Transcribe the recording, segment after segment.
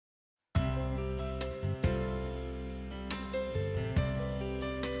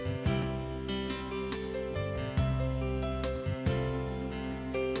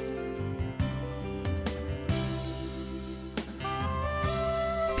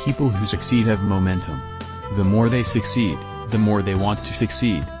People who succeed have momentum. The more they succeed, the more they want to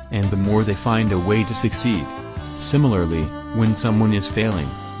succeed, and the more they find a way to succeed. Similarly, when someone is failing,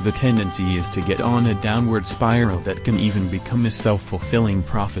 the tendency is to get on a downward spiral that can even become a self-fulfilling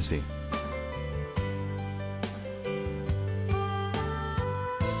prophecy.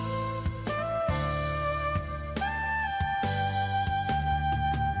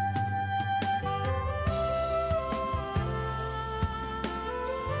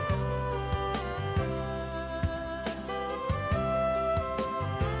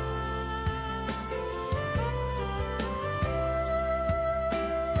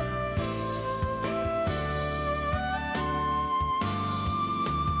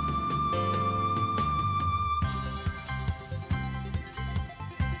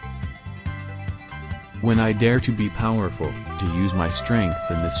 When I dare to be powerful, to use my strength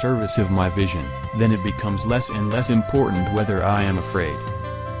in the service of my vision, then it becomes less and less important whether I am afraid.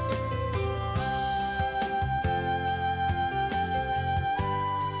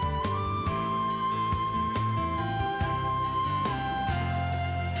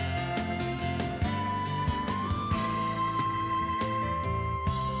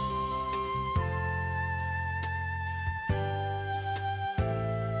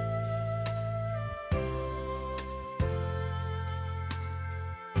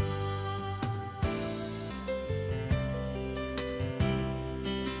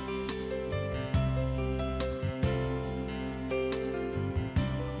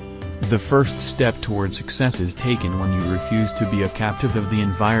 The first step toward success is taken when you refuse to be a captive of the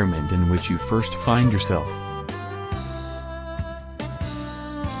environment in which you first find yourself.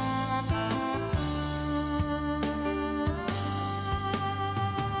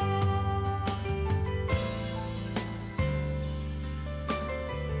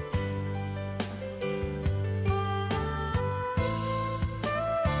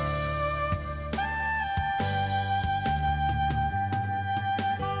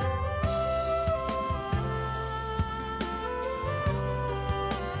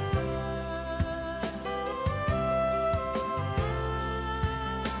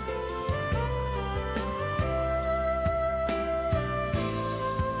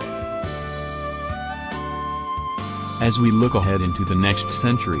 As we look ahead into the next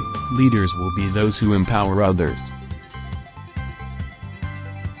century, leaders will be those who empower others.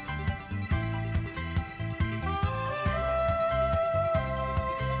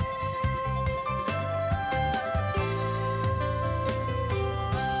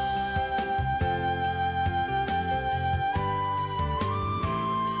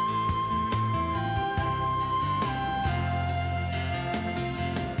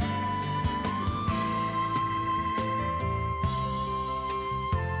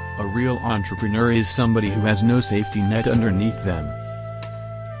 A real entrepreneur is somebody who has no safety net underneath them.